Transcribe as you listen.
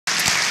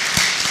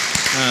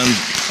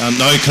And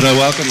now could I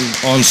welcome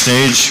on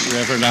stage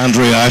Reverend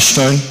Andrew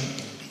Ashdown.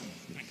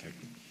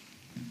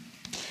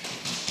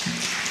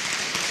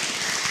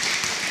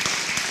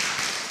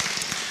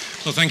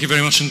 Well, thank you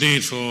very much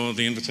indeed for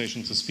the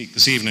invitation to speak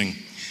this evening.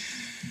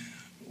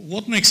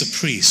 What makes a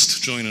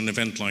priest join an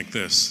event like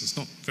this? It's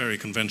not very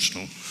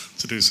conventional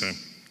to do so.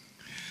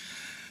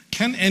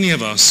 Can any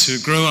of us who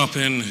grow up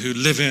in, who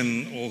live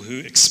in, or who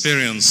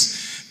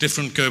experience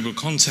different global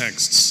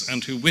contexts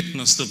and who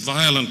witness the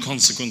violent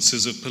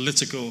consequences of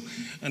political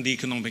and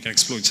economic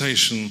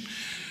exploitation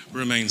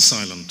remain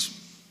silent?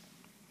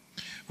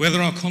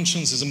 Whether our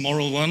conscience is a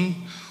moral one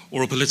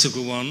or a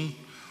political one,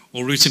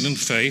 or rooted in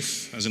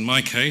faith, as in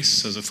my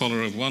case, as a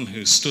follower of one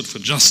who stood for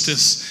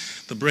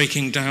justice, the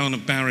breaking down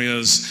of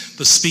barriers,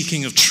 the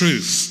speaking of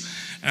truth,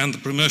 and the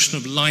promotion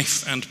of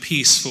life and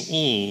peace for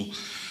all,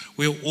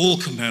 we are all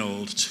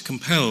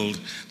compelled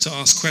to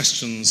ask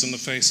questions in the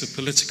face of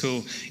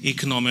political,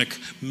 economic,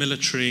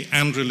 military,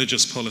 and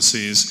religious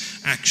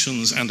policies,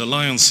 actions, and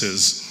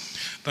alliances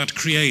that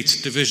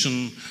create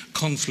division,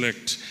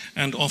 conflict,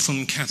 and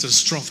often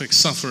catastrophic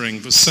suffering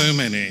for so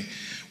many,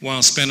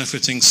 whilst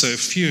benefiting so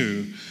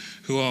few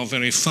who are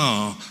very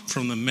far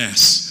from the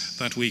mess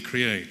that we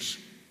create.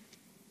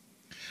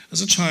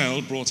 As a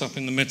child brought up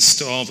in the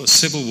midst of a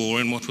civil war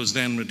in what was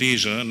then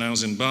Rhodesia, now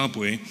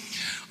Zimbabwe,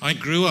 I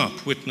grew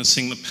up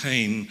witnessing the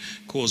pain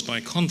caused by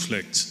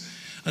conflict,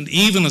 and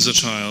even as a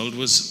child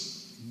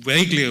was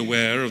vaguely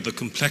aware of the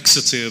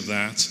complexity of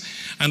that,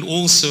 and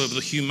also of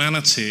the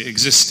humanity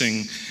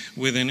existing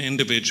within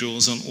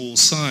individuals on all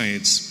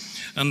sides.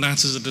 And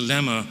that is a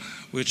dilemma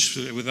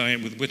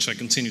with which I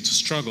continue to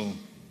struggle.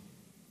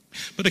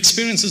 But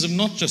experiences have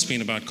not just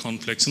been about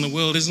conflicts, and the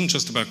world isn't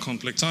just about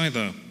conflict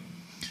either.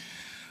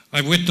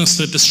 I've witnessed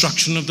the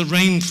destruction of the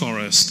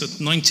rainforest,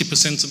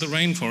 90% of the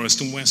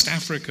rainforest in West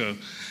Africa,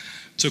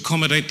 to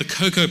accommodate the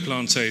cocoa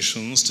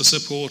plantations to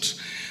support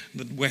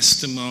the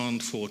West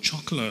demand for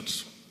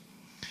chocolate.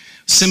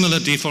 Similar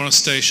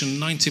deforestation,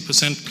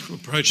 90%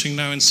 approaching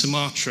now in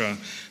Sumatra,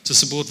 to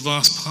support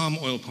vast palm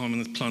oil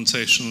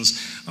plantations.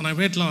 And I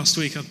read last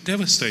week a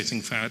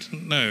devastating fact, I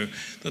didn't know,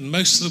 that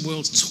most of the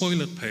world's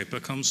toilet paper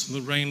comes from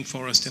the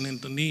rainforest in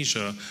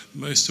Indonesia,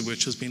 most of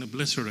which has been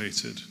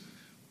obliterated.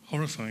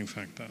 Horrifying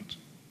fact, that.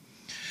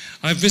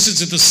 I've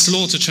visited the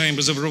slaughter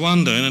chambers of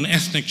Rwanda in an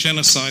ethnic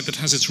genocide that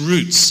has its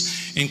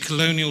roots in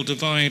colonial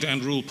divide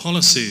and rule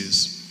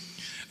policies,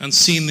 and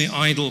seen the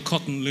idle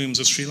cotton looms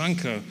of Sri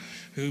Lanka,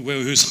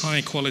 whose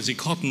high-quality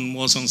cotton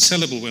was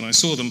unsellable when I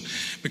saw them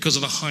because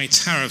of the high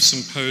tariffs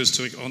imposed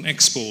on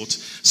export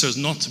so as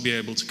not to be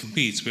able to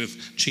compete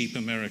with cheap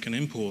American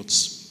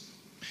imports.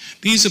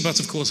 These are but,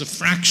 of course, a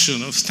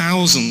fraction of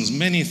thousands,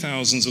 many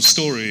thousands of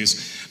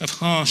stories of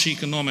harsh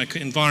economic,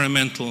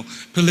 environmental,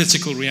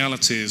 political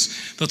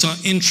realities that are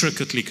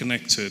intricately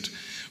connected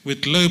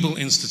with global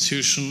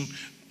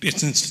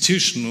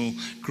institutional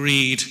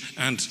greed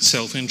and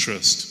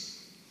self-interest.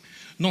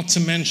 Not to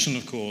mention,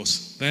 of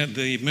course,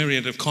 the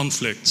myriad of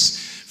conflicts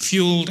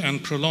fueled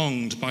and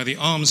prolonged by the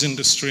arms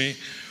industry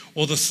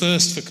or the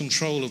thirst for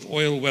control of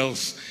oil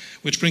wealth,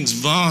 which brings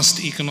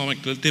vast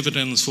economic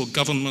dividends for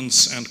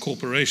governments and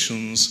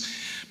corporations,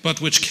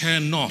 but which care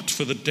not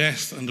for the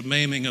death and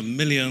maiming of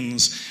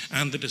millions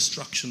and the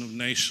destruction of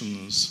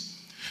nations.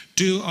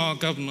 Do our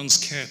governments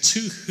care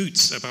two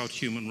hoots about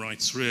human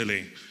rights,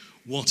 really?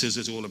 What is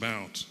it all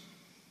about?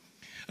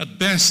 At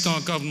best,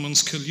 our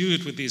governments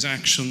collude with these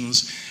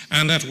actions,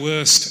 and at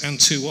worst, and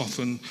too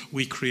often,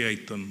 we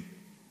create them.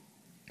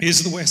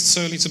 Is the West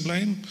solely to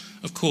blame?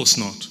 Of course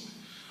not.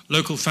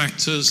 Local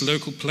factors,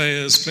 local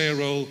players play a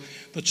role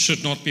that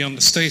should not be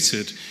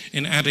understated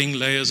in adding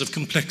layers of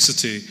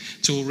complexity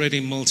to already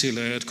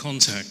multi-layered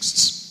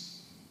contexts.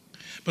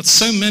 But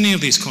so many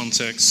of these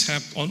contexts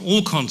on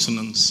all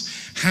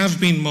continents have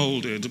been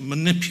molded,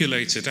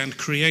 manipulated, and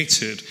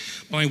created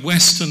by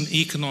Western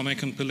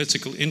economic and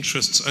political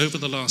interests over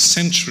the last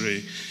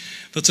century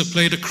that have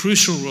played a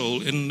crucial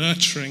role in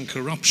nurturing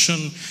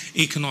corruption,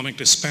 economic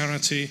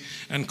disparity,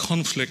 and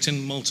conflict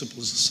in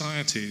multiple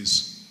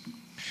societies.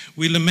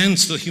 We lament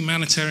the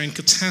humanitarian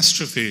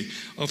catastrophe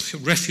of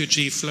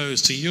refugee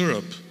flows to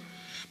Europe,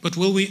 but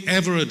will we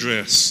ever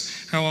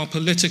address how our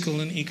political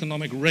and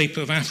economic rape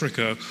of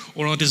Africa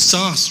or our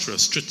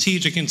disastrous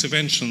strategic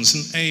interventions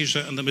in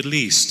Asia and the Middle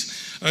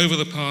East over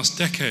the past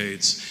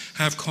decades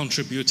have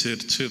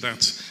contributed to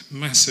that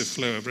massive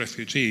flow of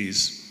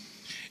refugees,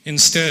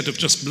 instead of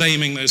just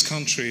blaming those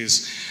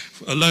countries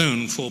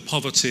alone for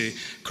poverty,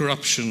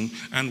 corruption,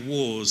 and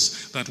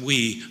wars that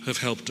we have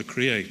helped to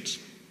create?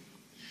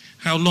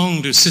 How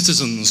long do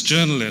citizens,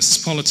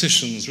 journalists,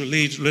 politicians,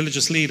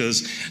 religious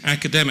leaders,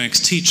 academics,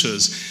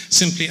 teachers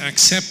simply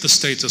accept the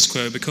status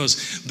quo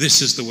because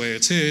this is the way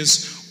it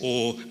is,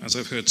 or, as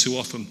I've heard too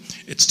often,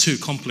 it's too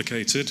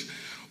complicated,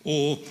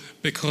 or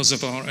because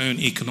of our own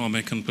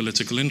economic and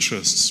political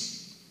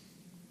interests?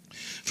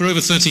 For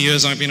over 30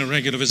 years, I've been a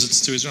regular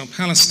visitor to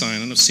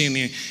Israel-Palestine and have seen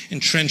the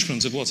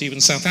entrenchment of what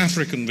even South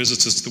African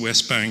visitors to the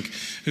West Bank,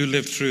 who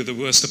lived through the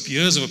worst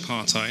years of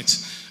apartheid,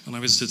 and I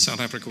visited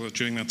South Africa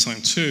during that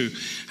time too,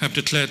 have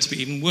declared to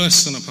be even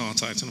worse than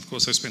apartheid. And of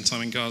course, I spent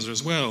time in Gaza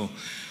as well.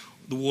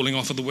 The walling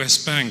off of the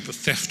West Bank, the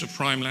theft of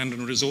prime land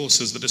and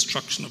resources, the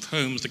destruction of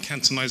homes, the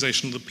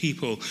cantonization of the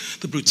people,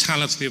 the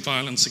brutality of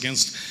violence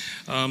against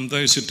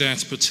those who dare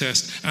to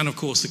protest, and of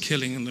course the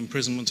killing and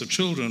imprisonment of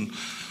children.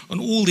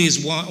 And all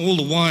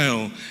the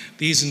while,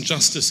 these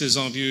injustices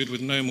are viewed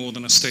with no more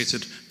than a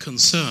stated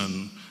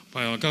concern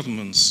by our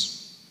governments.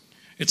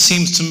 It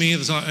seems to me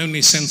that our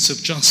only sense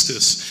of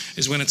justice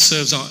is when it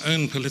serves our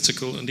own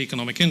political and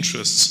economic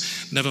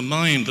interests, never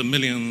mind the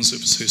millions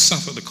who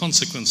suffer the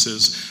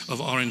consequences of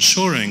our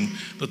ensuring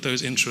that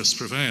those interests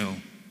prevail.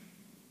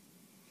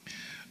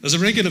 As a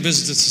regular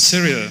visitor to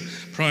Syria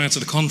prior to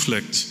the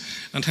conflict,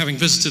 and having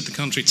visited the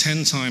country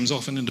 10 times,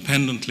 often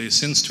independently,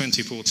 since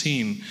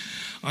 2014,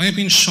 I have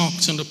been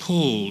shocked and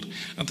appalled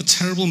at the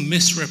terrible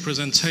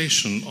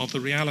misrepresentation of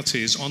the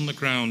realities on the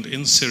ground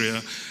in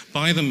Syria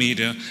by the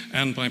media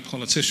and by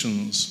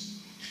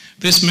politicians.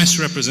 This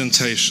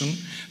misrepresentation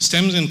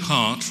stems in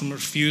part from a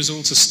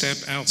refusal to step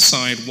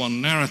outside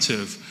one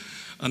narrative,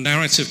 a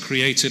narrative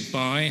created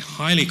by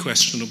highly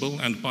questionable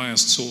and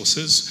biased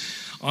sources,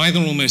 either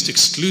almost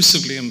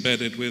exclusively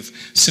embedded with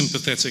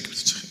sympathetic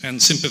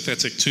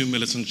to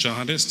militant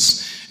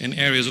jihadists in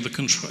areas of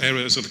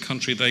the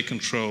country they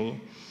control,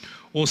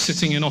 or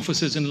sitting in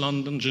offices in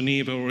London,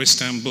 Geneva, or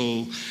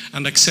Istanbul,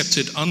 and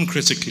accepted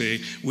uncritically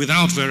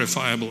without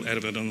verifiable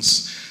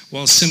evidence,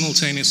 while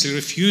simultaneously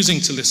refusing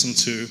to listen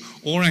to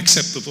or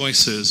accept the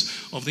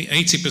voices of the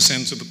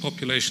 80% of the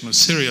population of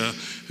Syria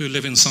who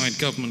live inside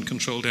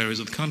government-controlled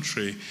areas of the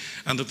country,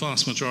 and the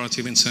vast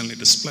majority of internally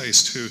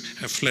displaced who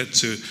have fled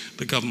to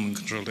the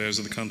government-controlled areas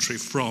of the country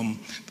from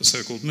the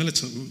so-called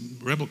militant,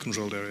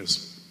 rebel-controlled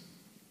areas.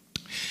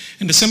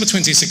 In December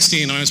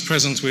 2016, I was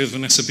present with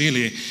Vanessa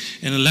Beeley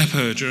in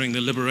Aleppo during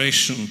the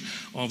liberation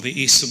of the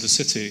east of the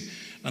city,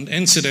 and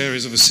entered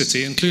areas of the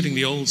city, including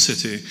the old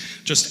city,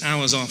 just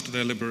hours after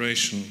their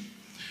liberation.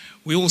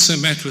 We also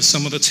met with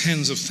some of the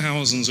tens of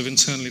thousands of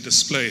internally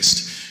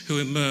displaced who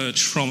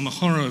emerged from the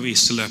horror of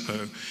East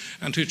Aleppo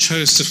and who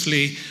chose to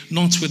flee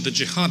not with the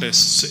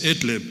jihadists to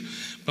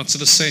Idlib, but to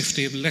the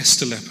safety of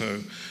West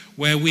Aleppo,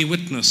 where we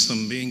witnessed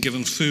them being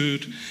given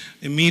food,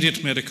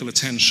 immediate medical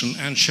attention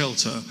and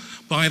shelter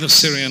by the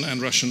Syrian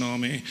and Russian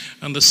army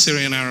and the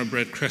Syrian Arab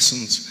Red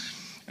Crescent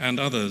and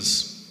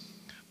others.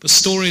 The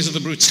stories of the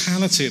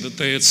brutality that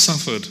they had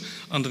suffered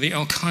under the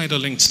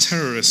Al-Qaeda-linked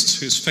terrorists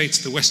whose fate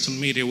the Western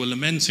media were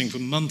lamenting for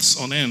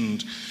months on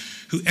end,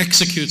 who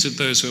executed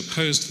those who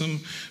opposed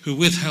them, who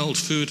withheld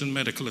food and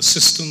medical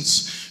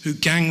assistance, who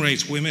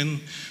gang-raped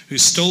women, who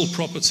stole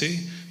property,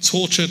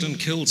 tortured and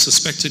killed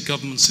suspected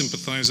government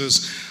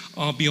sympathizers,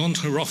 are beyond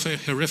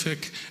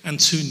horrific and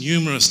too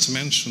numerous to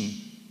mention.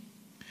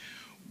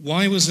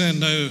 Why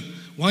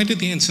did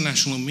the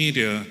international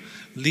media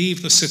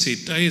leave the city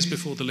days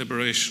before the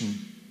liberation?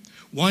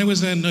 Why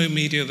was there no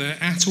media there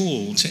at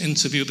all to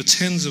interview the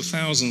tens of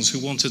thousands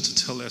who wanted to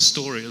tell their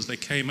story as they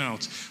came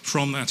out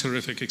from that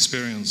horrific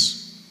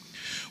experience?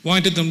 Why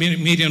did the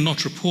media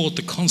not report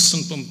the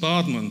constant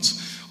bombardment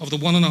of the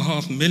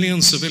 1.5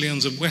 million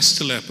civilians of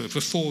West Aleppo for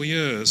 4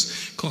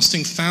 years,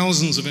 costing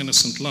thousands of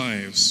innocent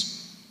lives?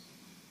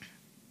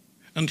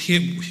 And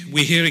here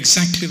we hear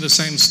exactly the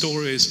same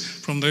stories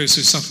from those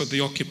who suffered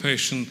the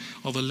occupation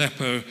of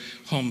Aleppo,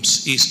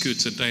 Homs, East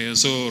Ghouta, Deir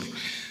ez-Zor.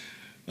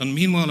 And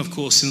meanwhile, of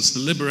course, since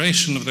the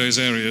liberation of those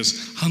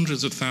areas,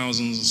 hundreds of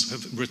thousands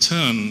have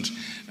returned,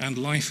 and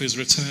life is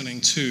returning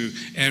to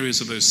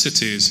areas of those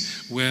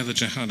cities where the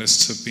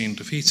jihadists have been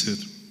defeated.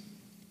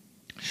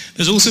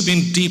 There's also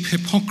been deep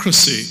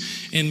hypocrisy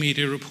in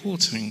media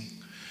reporting.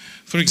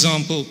 For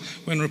example,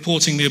 when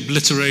reporting the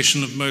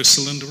obliteration of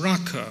Mosul and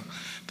Raqqa,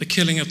 the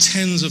killing of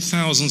tens of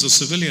thousands of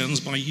civilians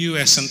by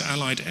US and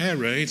Allied air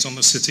raids on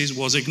the cities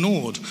was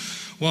ignored,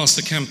 whilst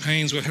the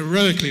campaigns were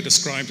heroically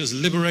described as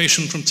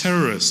liberation from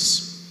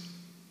terrorists.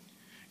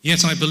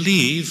 Yet I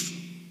believe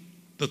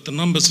that the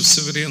numbers of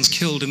civilians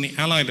killed in the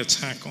Allied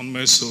attack on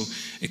Mosul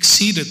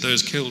exceeded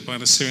those killed by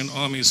the Syrian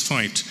army's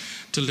fight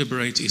to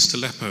liberate East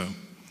Aleppo.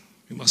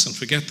 We mustn't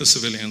forget the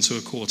civilians who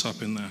are caught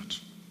up in that.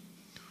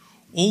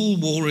 All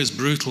war is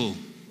brutal.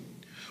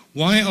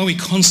 Why are we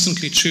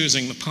constantly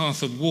choosing the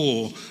path of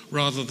war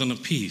rather than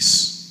of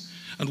peace?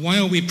 And why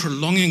are we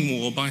prolonging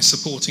war by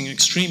supporting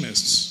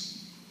extremists?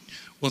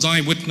 What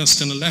I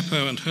witnessed in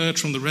Aleppo and heard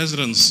from the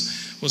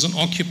residents was an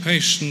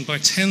occupation by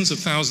tens of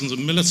thousands of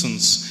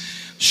militants,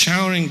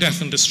 showering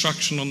death and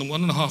destruction on the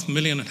 1.5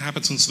 million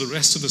inhabitants of the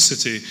rest of the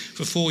city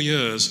for 4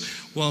 years,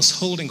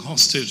 whilst holding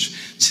hostage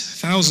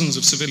thousands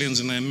of civilians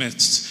in their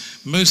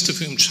midst, most of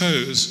whom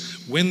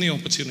chose, when the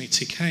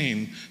opportunity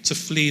came, to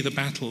flee the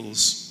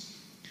battles.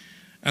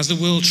 As the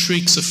world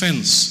shrieks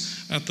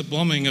offense at the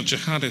bombing of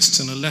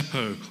jihadists in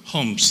Aleppo,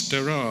 Homs,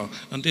 Deraa,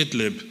 and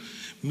Idlib,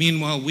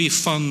 meanwhile we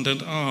fund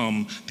and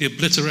arm the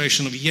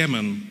obliteration of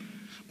Yemen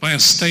by a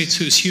state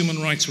whose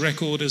human rights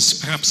record is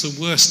perhaps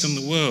the worst in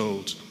the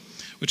world,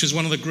 which is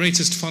one of the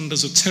greatest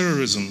funders of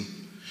terrorism,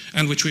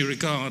 and which we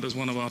regard as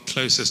one of our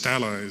closest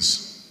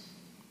allies?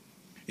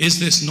 Is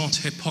this not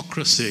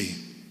hypocrisy?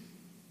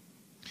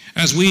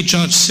 As we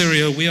judge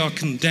Syria, we are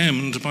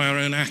condemned by our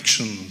own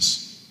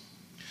actions.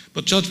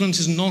 But judgment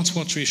is not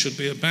what we should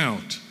be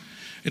about.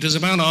 It is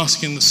about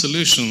asking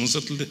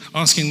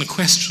the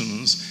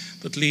questions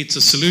that lead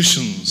to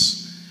solutions,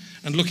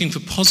 and looking for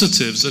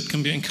positives that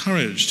can be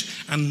encouraged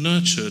and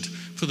nurtured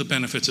for the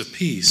benefit of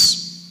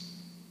peace.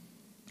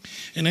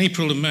 In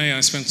April and May,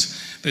 I spent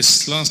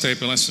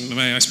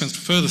a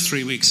further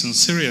 3 weeks in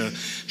Syria,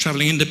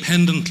 traveling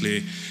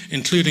independently,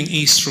 including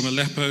east from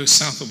Aleppo,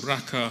 south of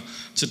Raqqa,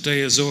 to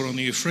Deir ez-Zor on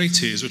the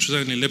Euphrates, which was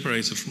only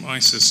liberated from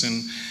ISIS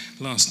in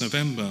last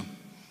November.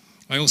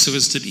 I also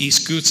visited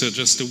East Ghouta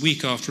just a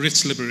week after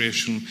its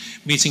liberation,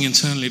 meeting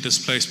internally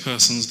displaced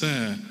persons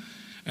there,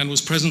 and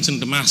was present in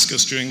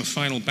Damascus during the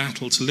final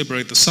battle to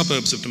liberate the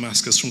suburbs of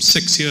Damascus from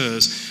 6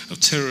 years of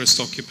terrorist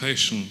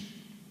occupation.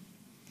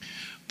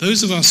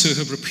 Those of us who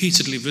have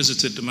repeatedly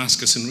visited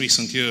Damascus in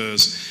recent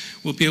years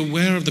will be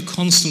aware of the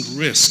constant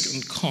risk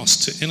and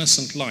cost to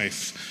innocent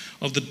life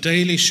of the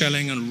daily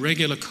shelling and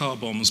regular car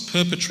bombs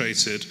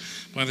perpetrated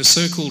by the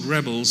so-called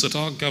rebels that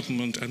our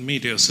government and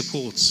media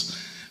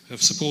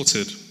have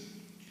supported.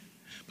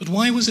 But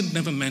why was it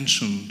never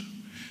mentioned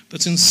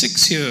that in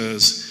 6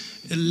 years,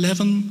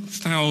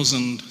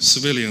 11,000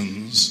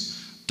 civilians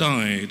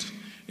died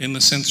in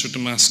the center of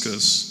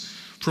Damascus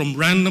from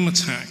random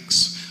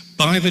attacks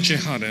by the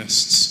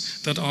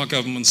jihadists that our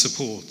government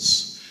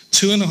supports?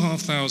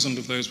 2,500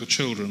 of those were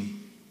children,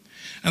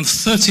 and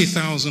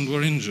 30,000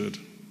 were injured,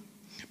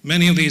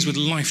 many of these with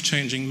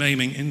life-changing,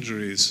 maiming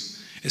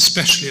injuries,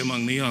 especially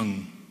among the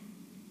young.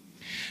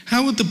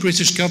 How would the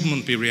British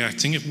government be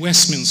reacting if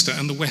Westminster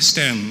and the West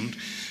End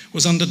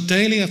was under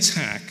daily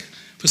attack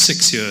for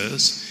 6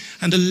 years,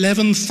 and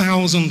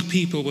 11,000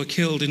 people were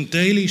killed in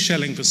daily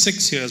shelling for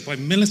 6 years by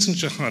militant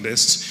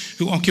jihadists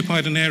who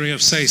occupied an area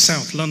of, say,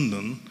 South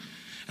London,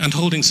 and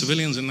holding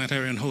civilians in that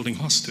area and holding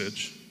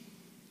hostage?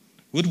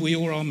 Would we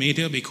or our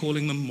media be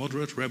calling them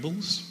moderate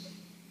rebels?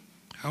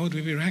 How would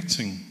we be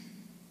reacting?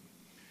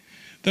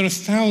 There are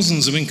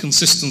thousands of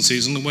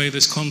inconsistencies in the way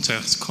this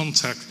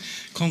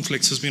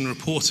conflict has been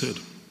reported.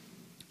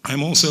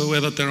 I'm also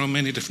aware that there are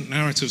many different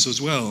narratives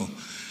as well.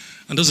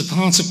 And as a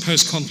part of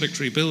post-conflict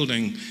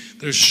rebuilding,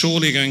 there is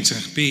surely going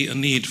to be a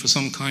need for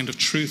some kind of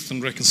truth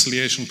and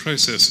reconciliation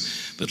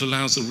process that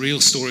allows the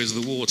real stories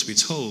of the war to be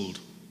told.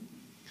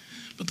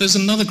 But there's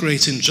another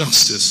great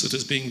injustice that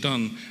is being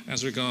done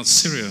as regards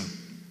Syria.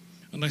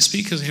 And I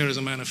speak here as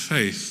a man of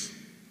faith.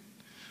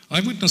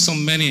 I've witnessed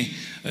on many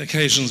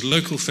occasions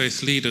local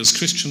faith leaders,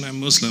 Christian and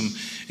Muslim,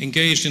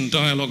 engaged in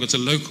dialogue at a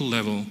local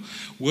level,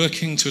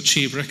 working to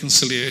achieve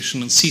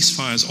reconciliation and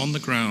ceasefires on the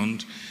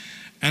ground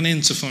and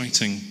into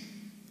fighting,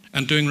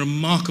 and doing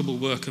remarkable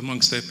work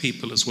amongst their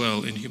people as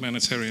well in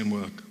humanitarian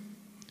work.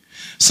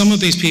 Some of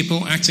these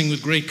people, acting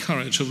with great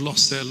courage, have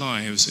lost their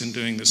lives in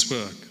doing this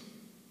work.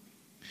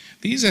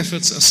 These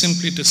efforts are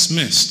simply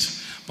dismissed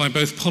by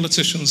both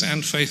politicians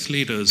and faith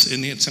leaders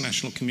in the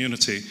international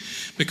community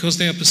because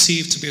they are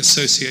perceived to be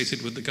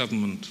associated with the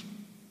government.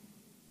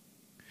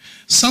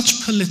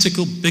 Such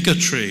political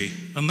bigotry,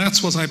 and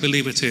that's what I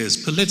believe it is,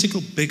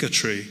 political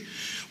bigotry,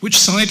 which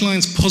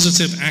sidelines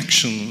positive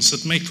actions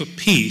that make for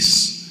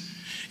peace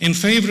in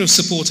favor of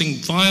supporting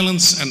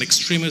violence and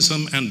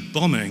extremism and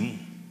bombing,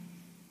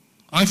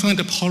 I find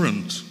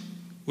abhorrent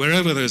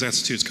wherever those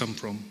attitudes come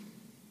from.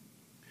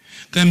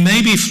 There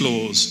may be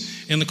flaws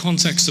in the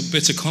context of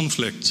bitter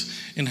conflict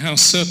in how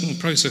certain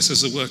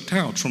processes are worked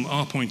out from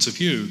our point of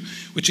view,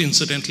 which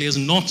incidentally is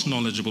not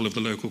knowledgeable of the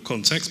local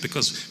context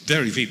because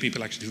very few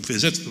people actually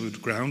visit the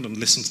ground and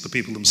listen to the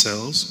people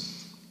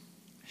themselves.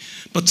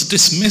 But to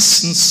dismiss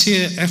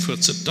sincere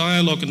efforts at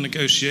dialogue and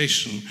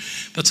negotiation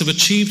that have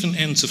achieved an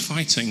end to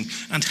fighting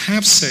and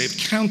have saved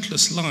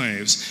countless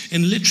lives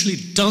in literally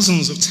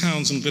dozens of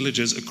towns and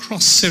villages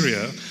across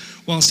Syria,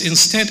 whilst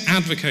instead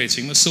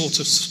advocating the sort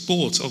of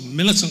sport of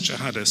militant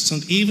jihadists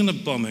and even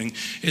of bombing,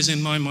 is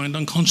in my mind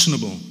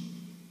unconscionable.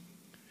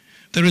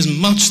 There is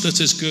much that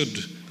is good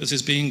that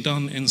is being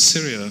done in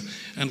Syria,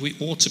 and we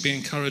ought to be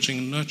encouraging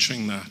and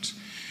nurturing that.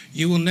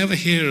 You will never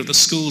hear of the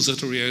schools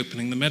that are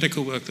reopening, the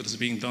medical work that is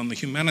being done, the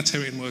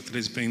humanitarian work that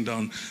is being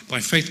done by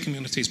faith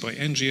communities, by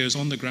NGOs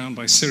on the ground,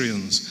 by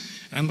Syrians,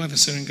 and by the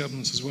Syrian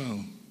government as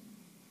well.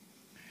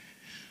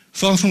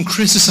 Far from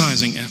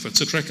criticizing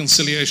efforts at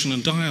reconciliation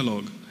and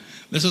dialogue,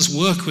 let us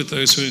work with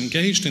those who are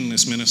engaged in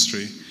this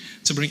ministry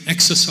to bring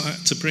expertise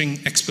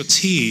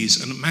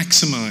and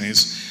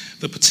maximize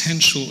the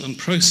potential and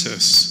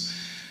process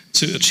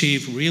to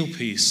achieve real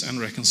peace and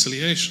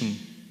reconciliation.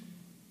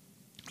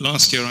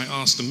 Last year, I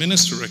asked the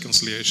Minister of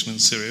Reconciliation in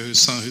Syria,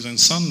 whose own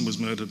son was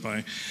murdered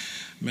by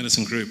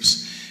militant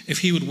groups, if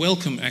he would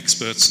welcome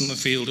experts in the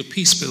field of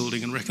peace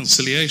building and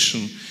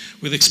reconciliation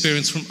with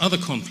experience from other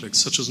conflicts,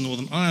 such as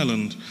Northern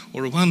Ireland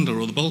or Rwanda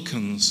or the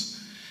Balkans.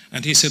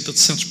 And he said that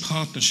such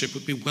partnership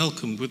would be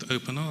welcomed with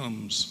open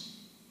arms.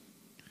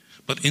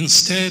 But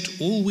instead,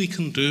 all we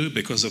can do,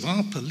 because of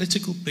our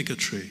political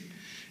bigotry,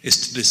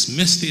 is to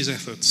dismiss these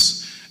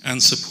efforts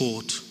and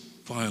support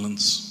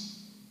violence.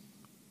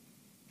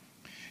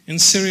 In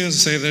Syria, as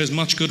I say, there is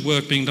much good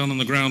work being done on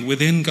the ground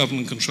within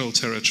government-controlled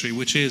territory,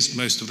 which is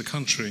most of the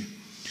country.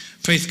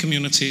 Faith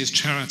communities,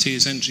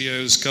 charities,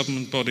 NGOs,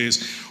 government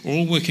bodies are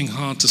all working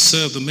hard to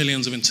serve the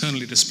millions of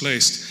internally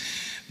displaced,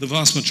 the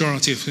vast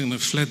majority of whom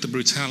have fled the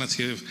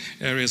brutality of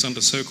areas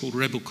under so-called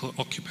rebel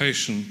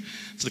occupation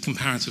to the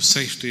comparative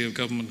safety of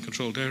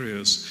government-controlled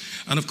areas.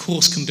 And of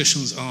course,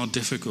 conditions are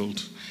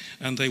difficult,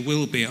 and they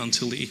will be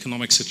until the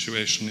economic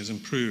situation is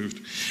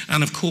improved.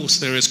 And of course,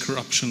 there is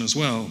corruption as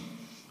well.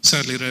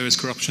 Sadly, there is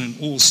corruption in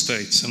all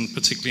states, and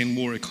particularly in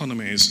war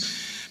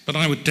economies. But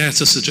I would dare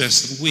to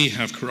suggest that we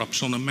have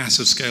corruption on a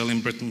massive scale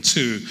in Britain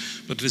too,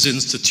 but it is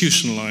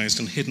institutionalized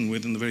and hidden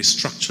within the very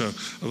structure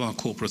of our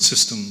corporate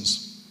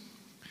systems.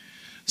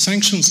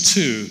 Sanctions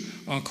too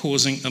are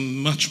causing a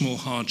much more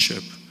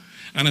hardship,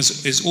 and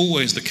as is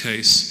always the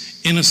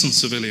case, innocent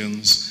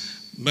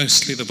civilians,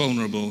 mostly the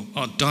vulnerable,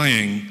 are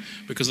dying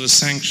because of the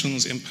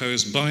sanctions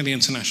imposed by the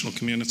international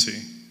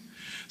community.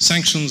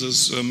 Sanctions,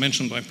 as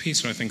mentioned by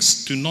Peter, I think,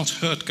 do not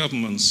hurt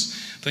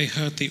governments, they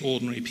hurt the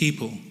ordinary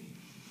people.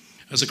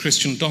 As a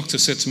Christian doctor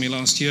said to me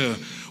last year,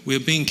 we are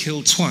being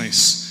killed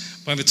twice,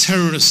 by the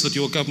terrorists that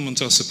your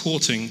government are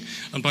supporting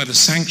and by the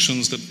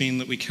sanctions that mean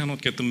that we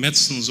cannot get the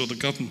medicines or the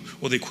government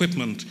or the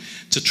equipment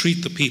to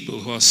treat the people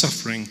who are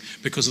suffering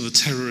because of the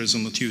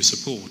terrorism that you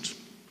support.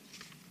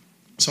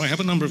 So I have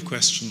a number of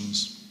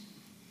questions.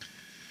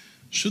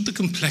 Should the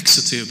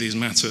complexity of these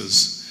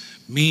matters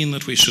mean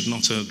that we should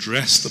not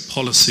address the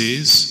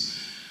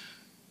policies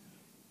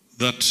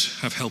that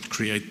have helped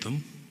create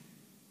them?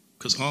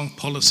 Because our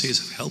policies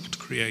have helped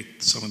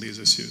create some of these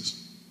issues.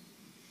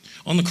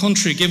 On the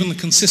contrary, given the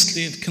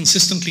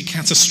consistently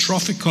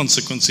catastrophic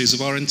consequences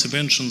of our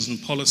interventions and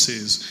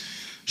policies,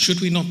 should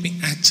we not be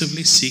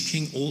actively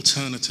seeking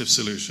alternative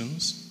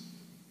solutions?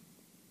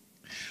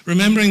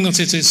 Remembering that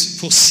it is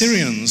for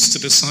Syrians to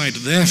decide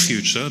their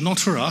future, not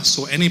for us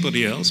or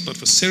anybody else, but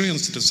for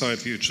Syrians to decide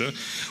future,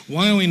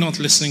 why are we not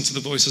listening to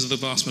the voices of the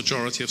vast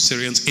majority of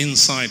Syrians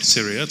inside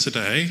Syria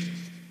today?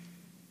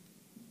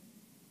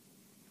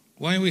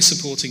 Why are we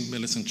supporting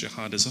militant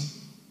jihadism?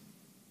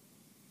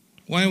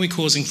 Why are we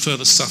causing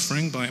further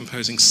suffering by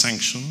imposing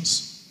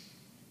sanctions?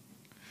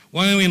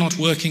 Why are we not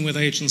working with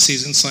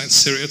agencies inside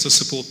Syria to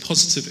support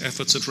positive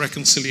efforts at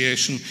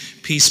reconciliation,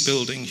 peace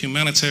building,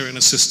 humanitarian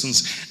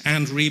assistance,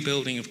 and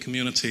rebuilding of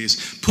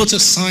communities? Put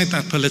aside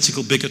that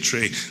political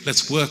bigotry.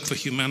 Let's work for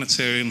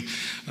humanitarian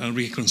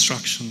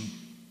reconstruction.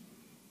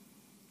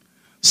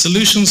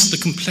 Solutions to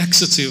the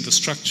complexity of the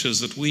structures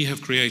that we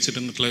have created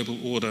in the global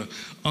order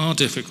are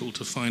difficult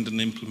to find and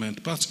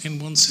implement, but in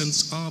one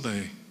sense, are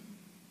they?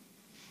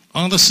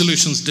 Are the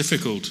solutions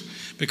difficult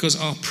because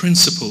our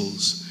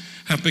principles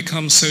have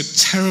become so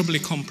terribly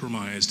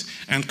compromised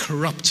and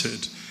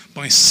corrupted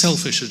by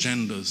selfish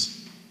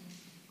agendas?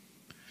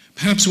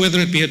 Perhaps whether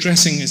it be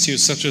addressing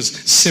issues such as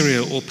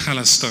Syria or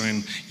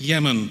Palestine,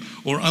 Yemen,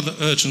 or other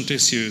urgent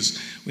issues,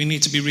 we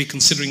need to be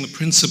reconsidering the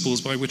principles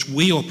by which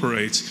we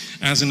operate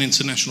as an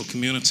international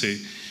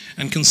community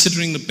and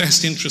considering the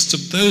best interests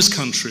of those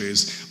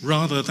countries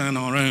rather than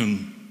our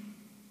own.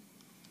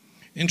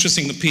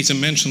 Interesting that Peter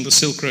mentioned the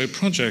Silk Road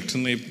project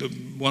and the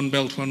One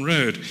Belt, One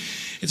Road.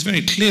 It's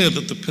very clear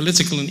that the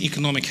political and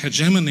economic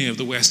hegemony of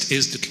the West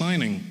is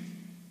declining.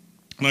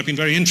 And I've been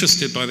very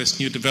interested by this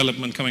new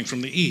development coming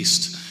from the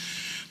East.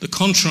 The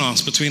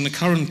contrast between the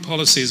current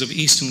policies of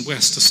East and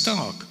West are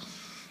stark.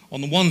 On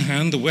the one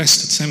hand, the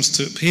West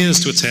appears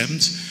to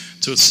attempt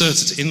to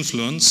assert its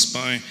influence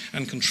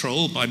and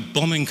control by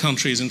bombing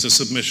countries into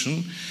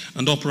submission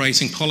and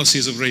operating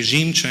policies of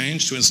regime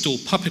change to install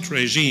puppet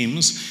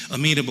regimes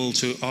amenable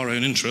to our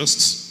own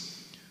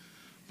interests.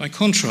 By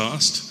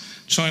contrast,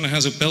 China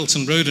has a Belt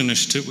and Road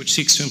Initiative which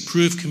seeks to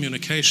improve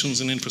communications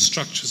and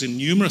infrastructures in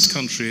numerous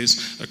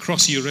countries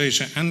across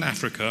Eurasia and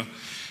Africa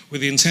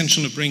with the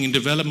intention of bringing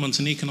development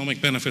and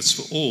economic benefits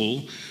for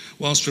all,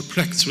 whilst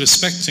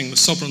respecting the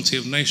sovereignty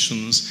of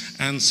nations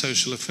and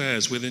social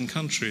affairs within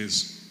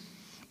countries.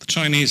 The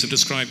Chinese have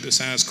described this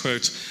as,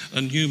 quote,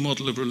 a new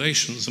model of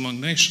relations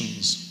among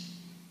nations.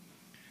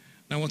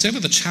 Now, whatever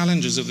the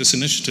challenges of this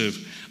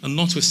initiative, and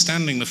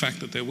notwithstanding the fact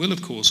that there will,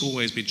 of course,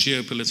 always be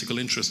geopolitical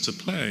interests at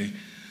play,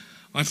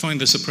 I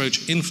find this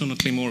approach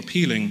infinitely more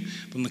appealing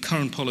than the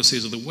current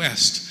policies of the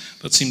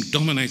West that seem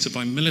dominated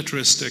by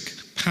militaristic,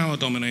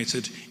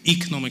 power-dominated,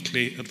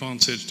 economically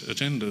advantaged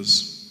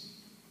agendas.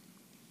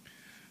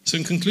 So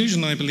in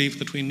conclusion, I believe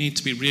that we need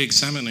to be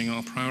re-examining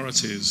our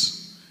priorities.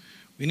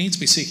 We need to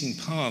be seeking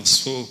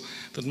paths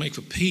that make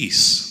for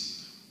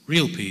peace,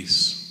 real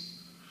peace,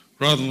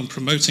 rather than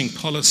promoting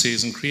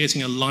policies and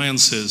creating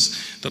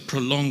alliances that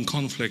prolong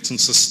conflict and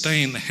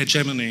sustain the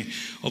hegemony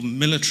of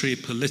military,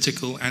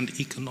 political, and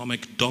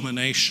economic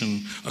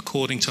domination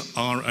according to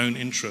our own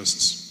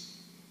interests.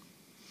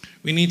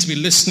 We need to be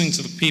listening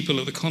to the people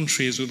of the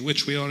countries with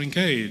which we are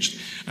engaged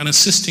and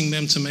assisting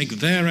them to make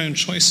their own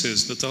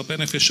choices that are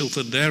beneficial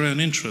for their own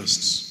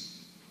interests.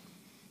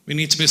 We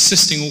need to be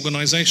assisting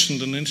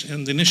organisations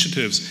and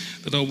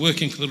initiatives that are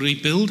working for the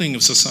rebuilding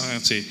of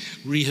society,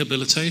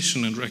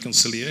 rehabilitation and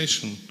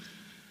reconciliation.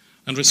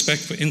 And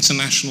respect for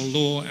international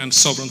law and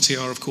sovereignty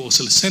are, of course,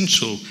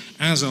 essential,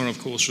 as are, of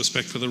course,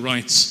 respect for the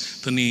rights,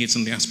 the needs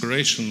and the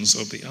aspirations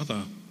of the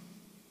other.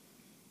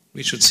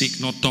 We should seek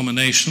not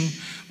domination,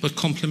 but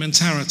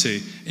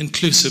complementarity,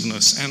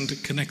 inclusiveness and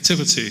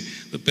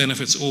connectivity that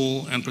benefits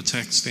all and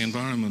protects the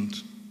environment.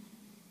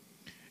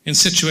 In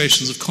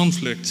situations of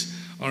conflict,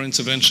 our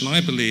intervention,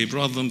 I believe,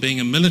 rather than being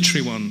a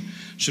military one,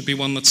 should be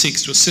one that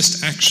seeks to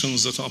assist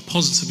actions that are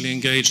positively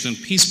engaged in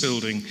peace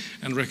building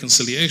and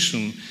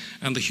reconciliation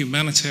and the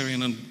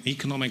humanitarian and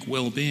economic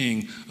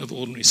well-being of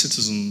ordinary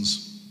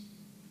citizens.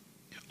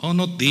 Are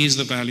not these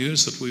the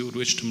values that we would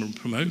wish to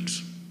promote?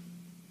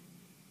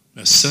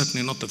 They're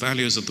certainly not the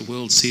values that the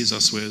world sees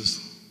us with.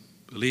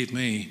 Believe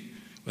me,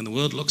 when the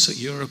world looks at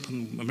Europe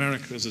and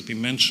America, as has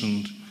been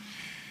mentioned,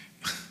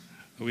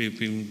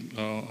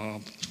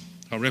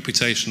 our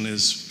reputation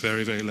is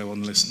very, very low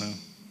on the list now.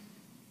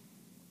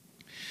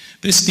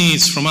 This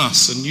needs from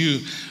us a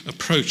new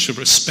approach of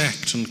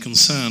respect and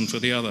concern for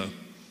the other,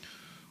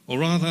 or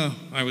rather,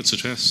 I would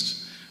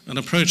suggest, an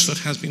approach that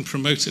has been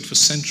promoted for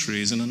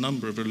centuries in a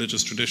number of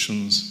religious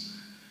traditions,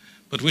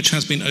 but which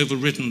has been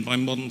overridden by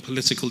modern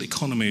political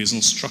economies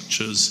and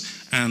structures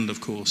and, of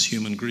course,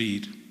 human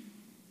greed.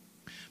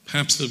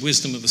 Perhaps the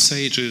wisdom of the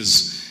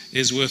sages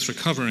is worth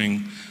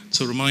recovering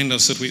to remind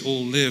us that we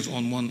all live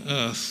on one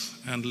earth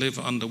and live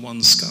under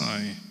one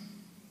sky.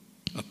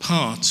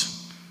 Apart,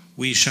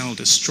 we shall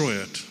destroy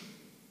it.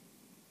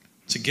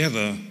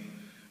 Together,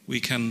 we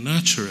can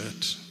nurture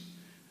it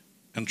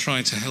and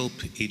try to help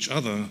each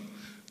other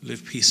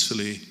live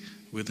peacefully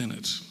within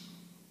it.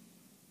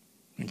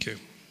 Thank you.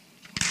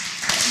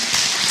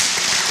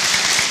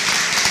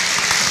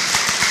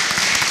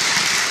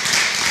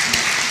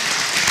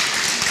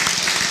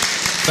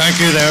 Thank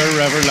you there,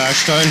 Reverend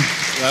Ashdown.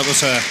 That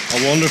was a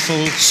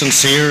wonderful,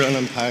 sincere and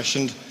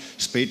impassioned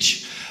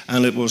speech,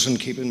 and it was in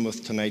keeping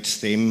with tonight's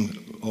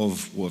theme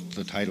of what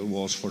the title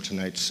was for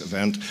tonight's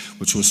event,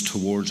 which was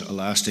Towards a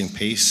Lasting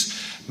Peace.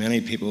 Many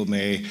people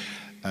may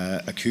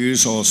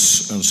accuse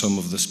us and some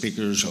of the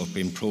speakers of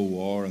being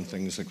pro-war and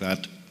things like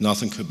that.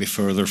 Nothing could be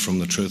further from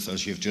the truth,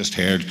 as you've just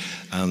heard,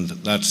 and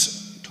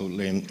that's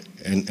totally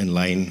in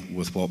line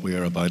with what we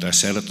are about. I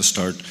said at the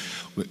start,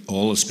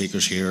 all the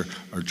speakers here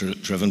are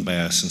driven by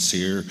a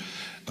sincere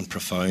and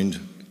profound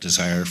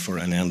desire for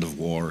an end of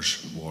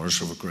wars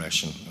of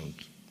aggression and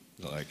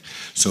the like.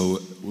 So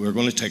we're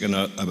going to take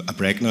a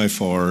break now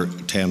for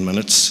 10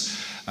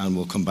 minutes and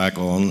we'll come back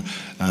on,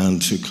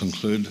 and to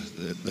conclude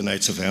the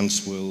night's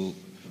events we'll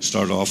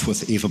start off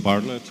with Eva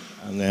Bartlett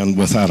and then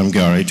with Adam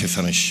Gary to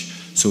finish.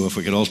 So if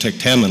we could all take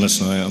 10 minutes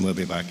now and we'll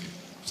be back.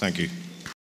 Thank you.